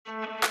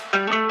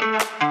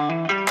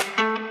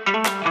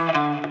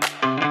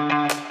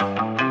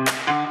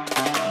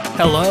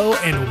Hello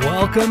and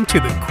welcome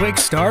to the Quick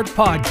Start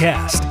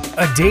Podcast,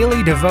 a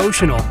daily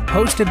devotional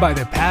hosted by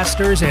the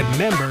pastors and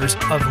members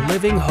of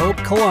Living Hope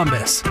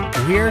Columbus.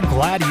 We're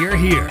glad you're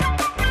here.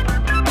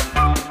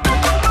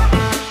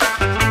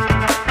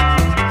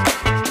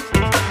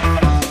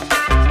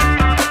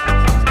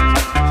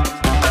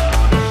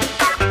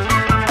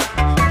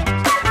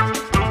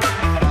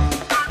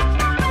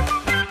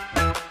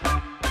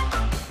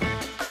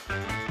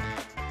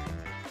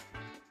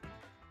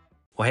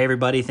 Well, hey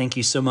everybody, thank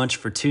you so much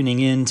for tuning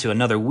in to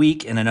another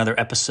week and another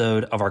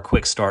episode of our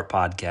Quick Start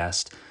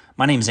Podcast.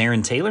 My name is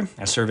Aaron Taylor.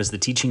 I serve as the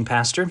teaching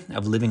pastor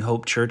of Living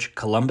Hope Church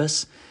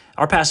Columbus.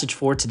 Our passage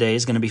for today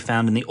is going to be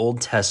found in the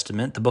Old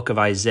Testament, the book of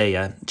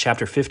Isaiah,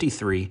 chapter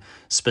 53,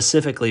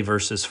 specifically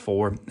verses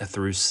 4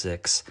 through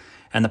 6.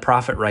 And the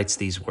prophet writes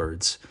these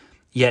words,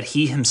 "Yet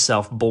he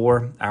himself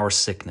bore our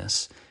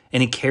sickness,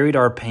 and he carried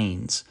our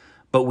pains,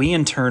 but we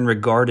in turn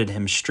regarded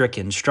him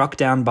stricken, struck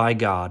down by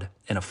God,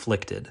 and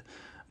afflicted.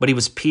 But he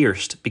was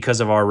pierced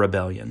because of our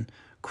rebellion,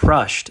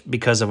 crushed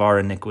because of our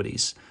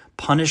iniquities.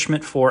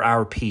 Punishment for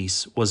our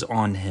peace was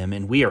on him,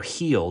 and we are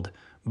healed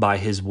by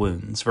his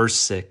wounds." Verse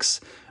 6,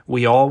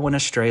 "We all went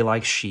astray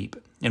like sheep,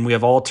 and we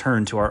have all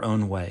turned to our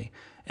own way,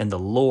 and the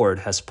Lord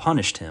has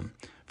punished him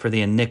for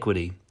the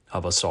iniquity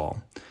of us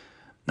all."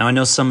 Now, I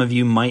know some of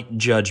you might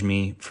judge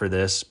me for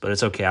this, but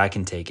it's okay, I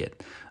can take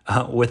it.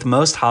 With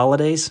most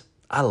holidays,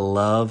 I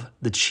love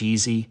the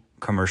cheesy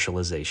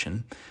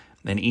commercialization.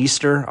 And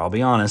Easter, I'll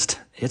be honest,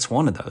 it's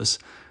one of those.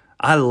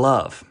 I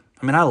love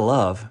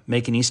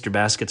making Easter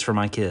baskets for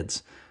my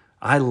kids.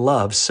 I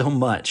love so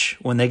much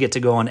when they get to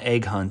go on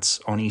egg hunts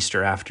on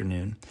Easter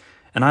afternoon.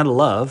 And I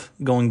love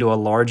going to a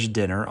large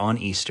dinner on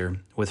Easter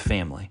with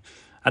family.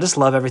 I just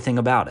love everything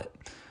about it.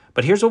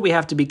 But here's what we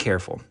have to be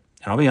careful.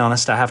 And I'll be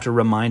honest, I have to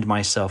remind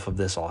myself of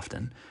this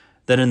often,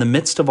 that in the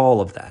midst of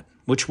all of that,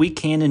 which we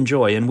can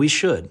enjoy and we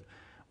should,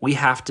 we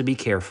have to be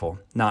careful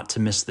not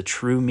to miss the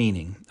true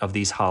meaning of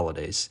these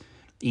holidays,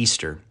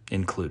 Easter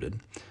included.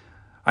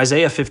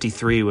 Isaiah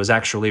 53 was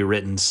actually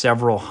written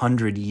several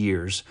hundred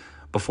years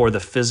before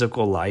the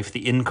physical life,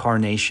 the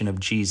incarnation of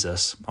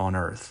Jesus on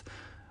earth.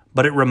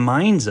 But it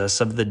reminds us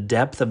of the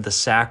depth of the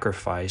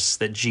sacrifice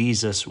that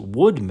Jesus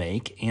would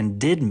make and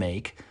did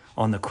make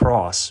on the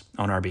cross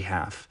on our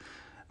behalf.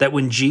 That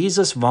when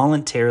Jesus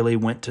voluntarily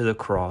went to the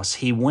cross,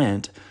 he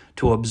went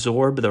to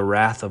absorb the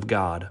wrath of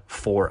God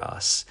for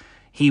us.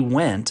 He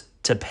went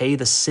to pay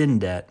the sin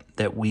debt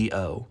that we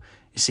owe.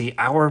 You see,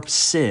 our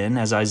sin,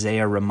 as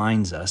Isaiah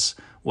reminds us,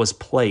 was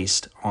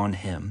placed on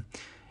him.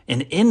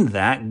 And in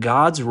that,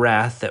 God's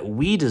wrath that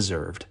we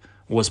deserved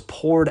was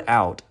poured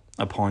out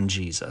upon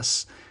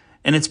Jesus.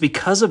 And it's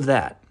because of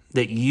that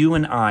that you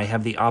and I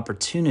have the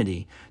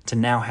opportunity to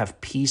now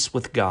have peace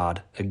with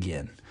God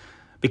again.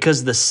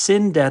 Because the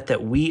sin debt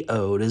that we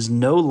owed is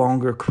no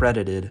longer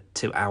credited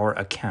to our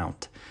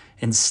account.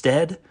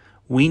 Instead,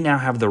 we now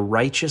have the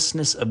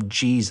righteousness of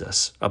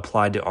Jesus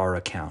applied to our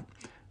account.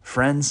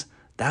 Friends,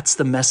 that's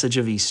the message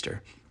of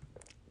Easter.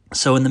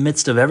 So in the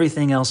midst of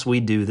everything else we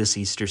do this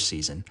Easter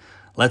season,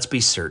 let's be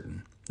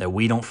certain that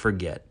we don't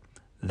forget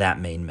that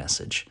main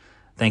message.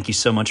 Thank you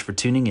so much for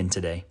tuning in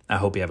today. I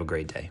hope you have a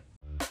great day.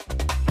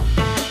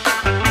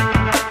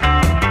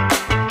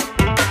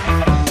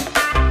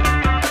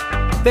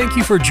 Thank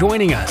you for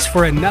joining us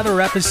for another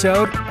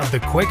episode of the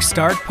Quick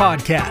Start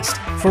Podcast.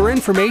 For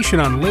information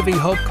on Living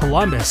Hope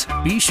Columbus,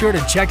 be sure to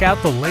check out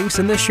the links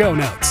in the show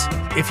notes.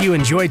 If you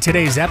enjoyed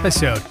today's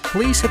episode,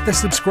 please hit the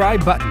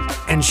subscribe button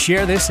and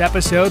share this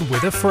episode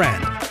with a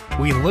friend.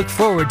 We look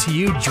forward to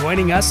you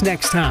joining us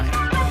next time.